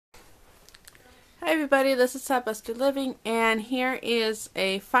Hi everybody, this is Buster Living, and here is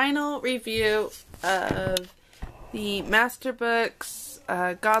a final review of the Master Books,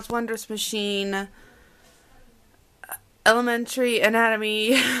 God's Wondrous Machine, Elementary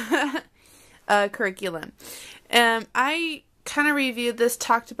Anatomy curriculum. I kind of reviewed this,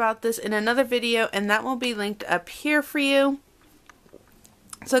 talked about this in another video, and that will be linked up here for you.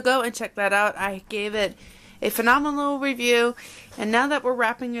 So go and check that out. I gave it a phenomenal review, and now that we're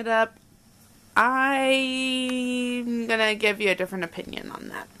wrapping it up, I'm gonna give you a different opinion on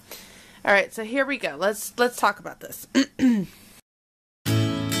that. Alright, so here we go. Let's talk about this.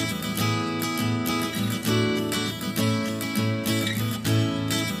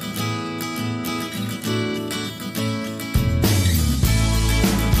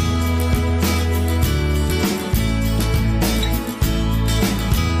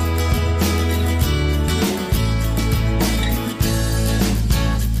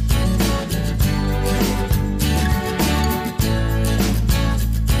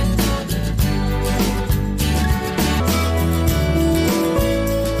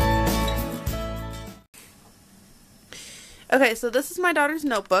 Okay, so this is my daughter's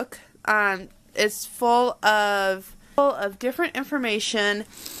notebook. It's full of different information.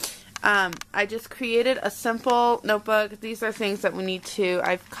 I just created a simple notebook. These are things that we need to,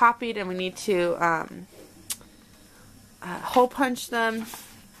 I've copied, and we need to hole punch them.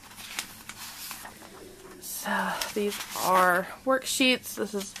 So these are worksheets.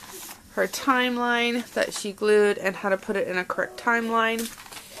 This is her timeline that she glued and how to put it in a correct timeline.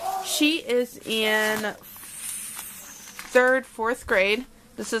 She is in 3rd, 4th grade.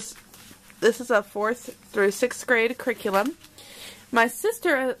 This is a 4th through 6th grade curriculum. My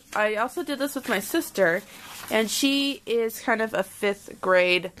sister, I also did this with my sister, and she is kind of a 5th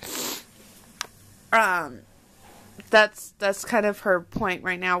grade. That's kind of her point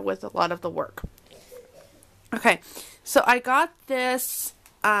right now with a lot of the work. Okay, so I got this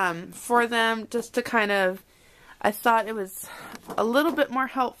for them just to kind of, I thought it was a little bit more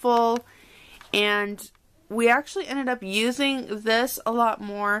helpful, and we actually ended up using this a lot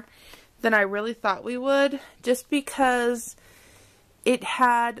more than I really thought we would, just because it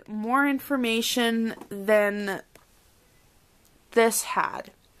had more information than this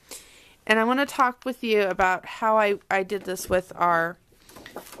had. And I want to talk with you about how I did this with our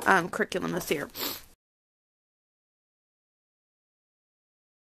curriculum this year.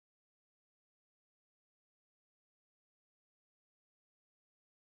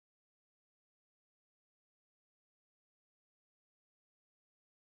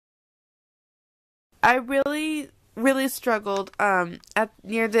 I really struggled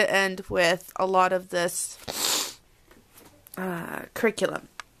near the end with a lot of this curriculum,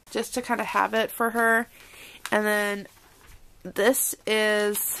 just to kind of have it for her. And then this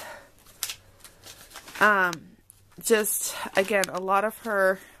is just, again, a lot of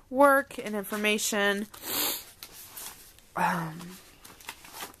her work and information,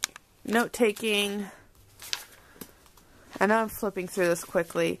 note-taking. I know I'm flipping through this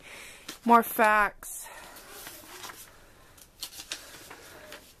quickly. More facts.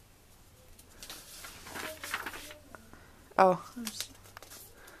 Oh.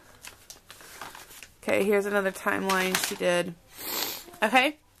 Okay, here's another timeline she did.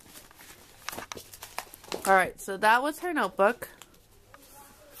 Okay. Alright, so that was her notebook.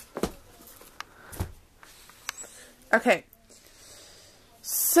 Okay.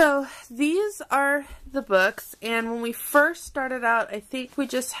 So, these are the books, and when we first started out, I think we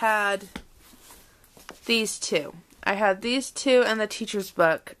just had these two. I had these two and the teacher's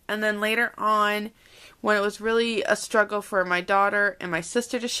book, and then later on, when it was really a struggle for my daughter and my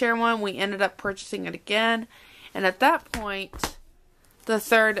sister to share one, we ended up purchasing it again, and at that point, the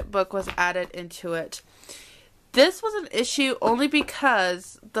 3rd book was added into it. This was an issue only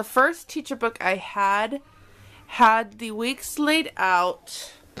because the first teacher book I had the weeks laid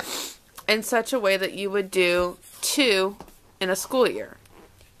out in such a way that you would do 2 in a school year.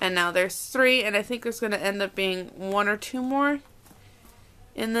 And now there's 3, and I think there's going to end up being 1 or 2 more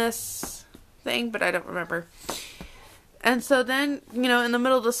in this thing, but I don't remember. And so then, you know, in the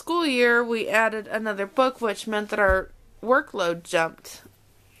middle of the school year, we added another book, which meant that our workload jumped.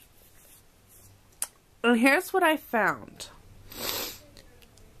 And here's what I found.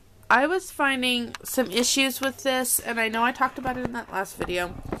 I was finding some issues with this, and I know I talked about it in that last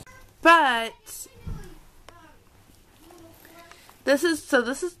video, but this is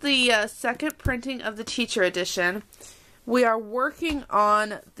the second printing of the teacher edition. We are working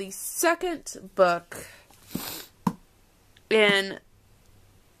on the 2nd book in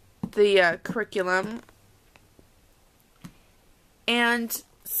the curriculum, and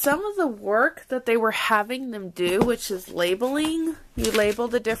some of the work that they were having them do, which is labeling. You label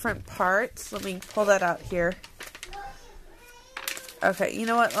the different parts. Let me pull that out here. Okay, you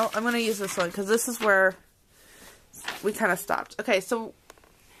know what? Oh, I'm going to use this one because this is where we kind of stopped. Okay, so,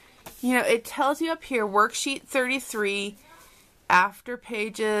 you know, it tells you up here, worksheet 33, after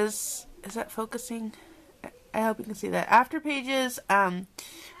pages, is that focusing? I hope you can see that. After pages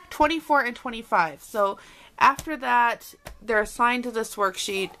 24 and 25. So, after that, they're assigned to this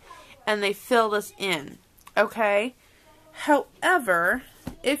worksheet and they fill this in. Okay? However,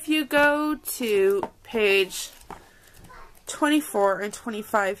 if you go to page 24 and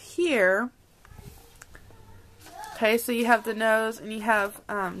 25 here, okay, so you have the nose and you have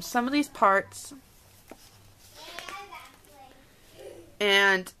some of these parts.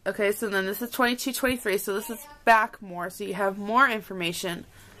 And, okay, so then this is 22, 23, so this is back more, so you have more information.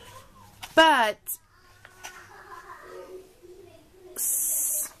 But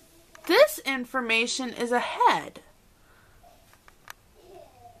this information is ahead.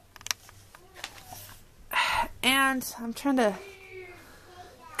 And I'm trying to...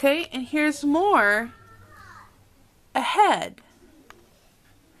 Okay, and here's more ahead.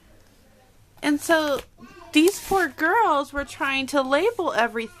 And so these poor girls were trying to label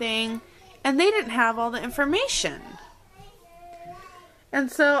everything and they didn't have all the information.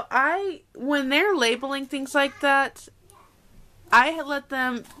 And so when they're labeling things like that, I let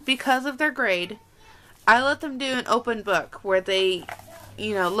them, because of their grade, I let them do an open book where they,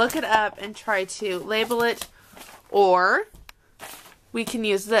 you know, look it up and try to label it, or we can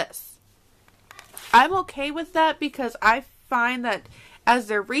use this. I'm okay with that because I find that as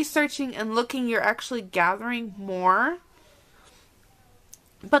they're researching and looking, you're actually gathering more.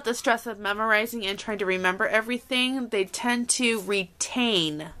 But the stress of memorizing and trying to remember everything, they tend to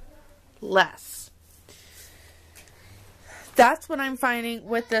retain less. That's what I'm finding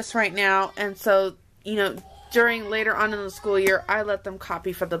with this right now. And so, you know, during later on in the school year, I let them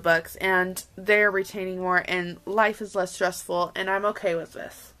copy for the books and they're retaining more and life is less stressful and I'm okay with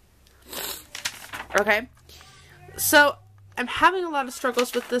this. Okay? So, I'm having a lot of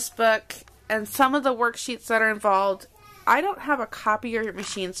struggles with this book and some of the worksheets that are involved. I don't have a copier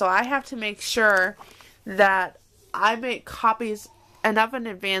machine, so I have to make sure that I make copies enough in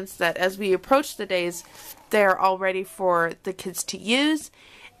advance that as we approach the days, they're all ready for the kids to use.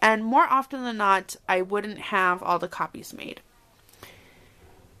 And more often than not, I wouldn't have all the copies made.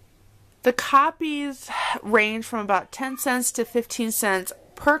 The copies range from about 10 cents to 15 cents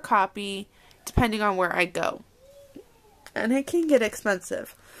per copy, depending on where I go. And it can get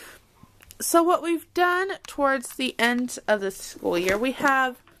expensive. So what we've done towards the end of the school year, we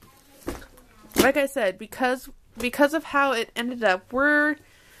have, like I said, because of how it ended up,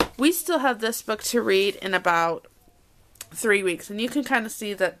 we still have this book to read in about 3 weeks. And you can kind of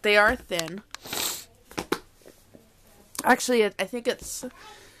see that they are thin. Actually, I think it's...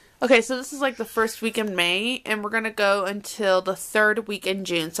 Okay, so this is like the first week in May, and we're going to go until the 3rd week in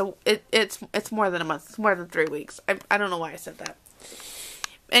June. So it's more than a month. It's more than 3 weeks. I don't know why I said that.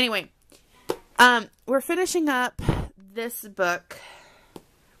 Anyway, we're finishing up this book.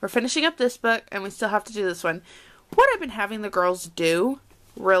 We're finishing up this book, and we still have to do this one. What I've been having the girls do,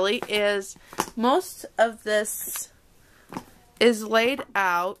 really, is most of this is laid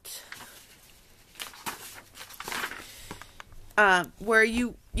out where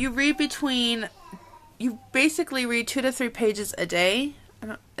you read between, you basically read 2 to 3 pages a day.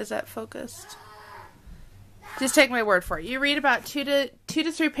 Is that focused? Just take my word for it. You read about 2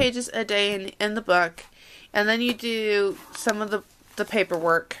 to 3 pages a day in the book, and then you do some of the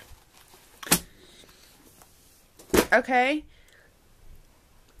paperwork. Okay?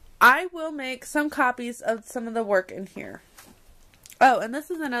 I will make some copies of some of the work in here. Oh, and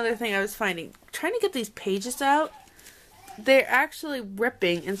this is another thing I was finding. Trying to get these pages out, they're actually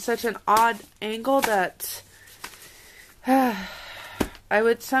ripping in such an odd angle that I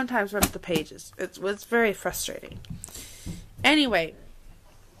would sometimes rip the pages. It was very frustrating. Anyway,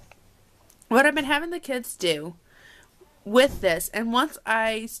 what I've been having the kids do with this, and once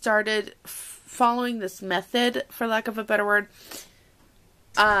I started following this method, for lack of a better word,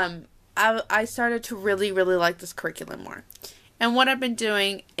 I started to really, really like this curriculum more. And what I've been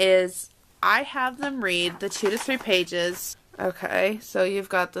doing is I have them read the 2 to 3 pages. Okay, so you've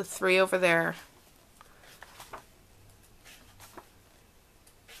got the 3 over there.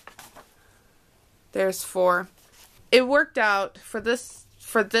 There's 4. It worked out for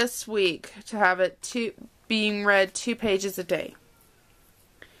this week to have it being read 2 pages a day.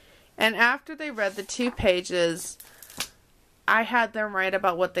 And after they read the 2 pages, I had them write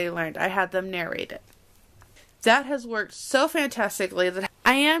about what they learned. I had them narrate it. That has worked so fantastically that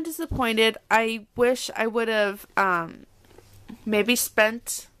I am disappointed. I wish I would have maybe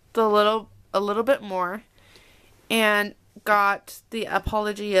spent a little bit more and got the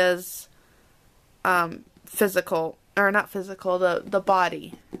Apologia's physical, or not physical, the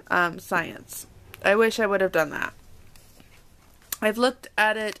body science. I wish I would have done that. I've looked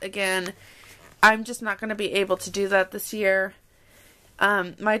at it again. I'm just not going to be able to do that this year.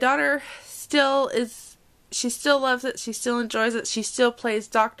 My daughter she still loves it. She still enjoys it. She still plays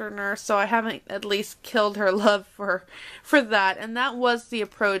doctor nurse, so I haven't at least killed her love for that. And that was the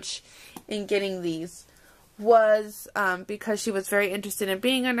approach in getting these, was because she was very interested in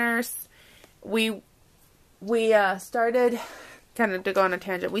being a nurse. We started, kind of to go on a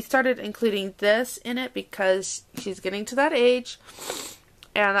tangent, we started including this in it because she's getting to that age,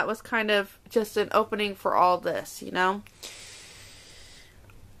 and that was kind of just an opening for all this, you know.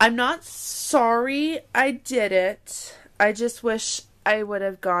 I'm not sorry I did it. I just wish I would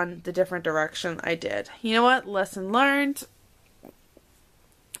have gone the different direction I did. You know what? Lesson learned.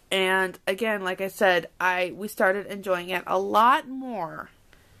 And again, like I said, we started enjoying it a lot more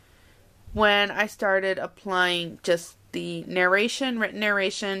when I started applying just the narration, written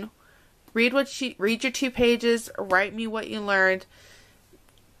narration. Read your 2 pages, write me what you learned.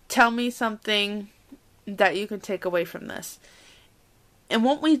 Tell me something that you can take away from this. And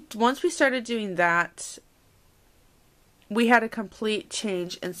once we started doing that, we had a complete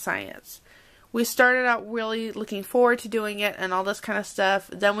change in science. We started out really looking forward to doing it and all this kind of stuff.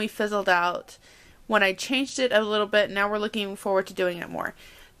 Then we fizzled out. When I changed it a little bit, now we're looking forward to doing it more.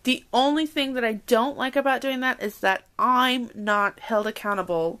 The only thing that I don't like about doing that is that I'm not held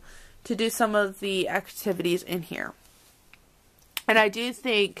accountable to do some of the activities in here. And I do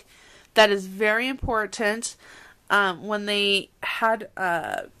think that is very important. When they had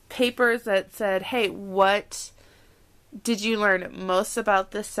papers that said, hey, what did you learn most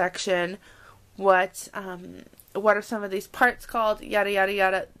about this section? What are some of these parts called? Yada, yada,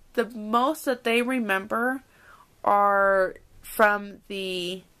 yada. The most that they remember are from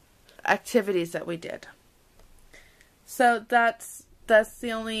the activities that we did. So that's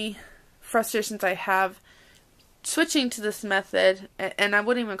the only frustrations I have switching to this method. And I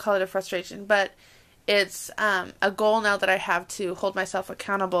wouldn't even call it a frustration, but it's a goal now that I have to hold myself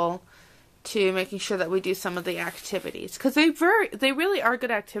accountable to making sure that we do some of the activities, because they really are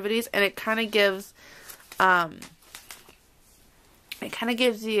good activities, and it kind of gives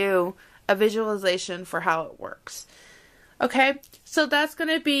you a visualization for how it works. Okay, so that's going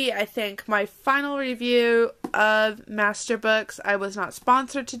to be, I think, my final review of Master Books. I was not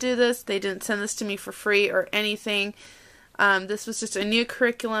sponsored to do this. They didn't send this to me for free or anything. This was just a new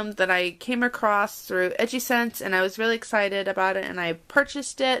curriculum that I came across through EduSense, and I was really excited about it, and I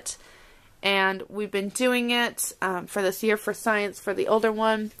purchased it, and we've been doing it for this year for science for the older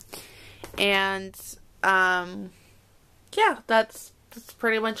one, and yeah, that's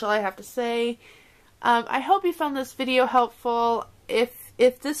pretty much all I have to say. I hope you found this video helpful. If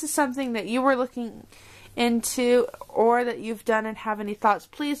this is something that you were looking into or that you've done and have any thoughts,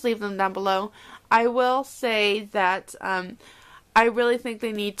 please leave them down below. I will say that I really think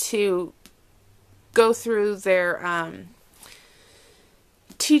they need to go through their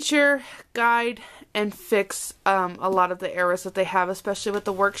teacher guide and fix a lot of the errors that they have, especially with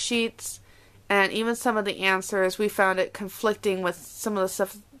the worksheets and even some of the answers. We found it conflicting with some of the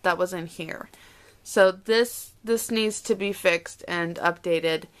stuff that was in here. So this needs to be fixed and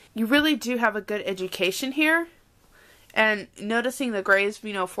updated. You really do have a good education here. And noticing the grades, 4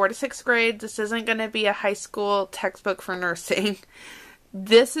 to 6th grade, this isn't going to be a high school textbook for nursing.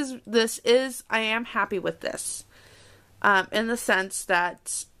 This is, I am happy with this. In the sense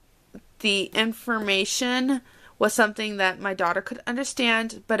that the information was something that my daughter could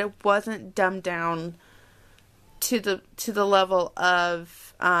understand, but it wasn't dumbed down to the level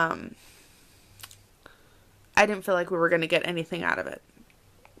of, I didn't feel like we were going to get anything out of it.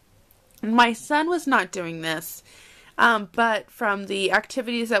 My son was not doing this. But from the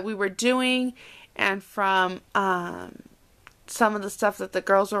activities that we were doing and from some of the stuff that the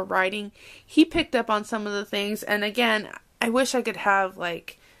girls were writing, he picked up on some of the things. And again, I wish I could have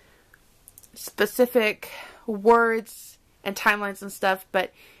like specific words and timelines and stuff,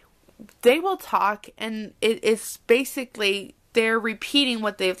 but they will talk, and it's basically they're repeating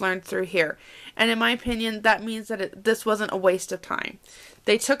what they've learned through here. And in my opinion, that means that this wasn't a waste of time.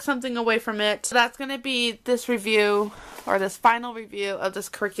 They took something away from it. So that's going to be this review, or this final review of this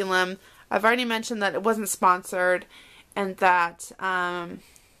curriculum. I've already mentioned that it wasn't sponsored, and that,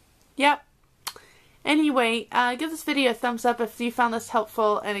 yep. Anyway, give this video a thumbs up if you found this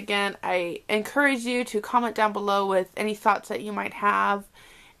helpful. And again, I encourage you to comment down below with any thoughts that you might have.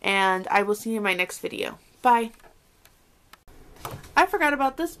 and I will see you in my next video. Bye. I forgot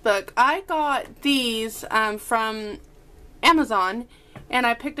about this book. I got these from Amazon, and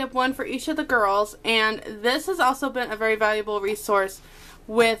I picked up one for each of the girls, and this has also been a very valuable resource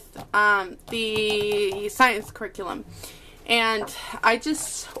with the science curriculum. And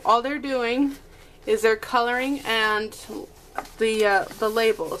all they're doing is they're coloring and the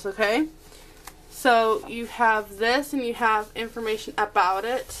labels, okay? So you have this, and you have information about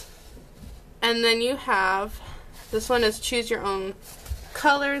it, and then you have, this one is choose your own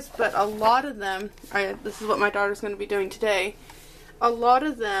colors, but a lot of them, this is what my daughter's going to be doing today, a lot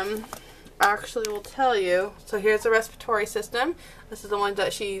of them actually will tell you. So here's the respiratory system. This is the one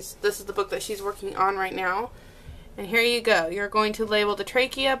that this is the book that she's working on right now. And here you go. You're going to label the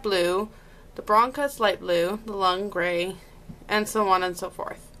trachea blue, the bronchus light blue, the lung gray, and so on and so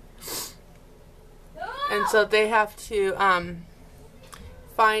forth. And so they have to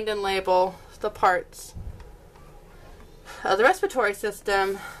find and label the parts of the respiratory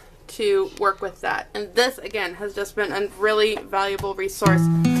system to work with that. And this, again, has just been a really valuable resource.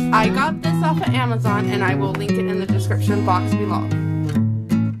 I got this off of Amazon, and I will link it in the description box below.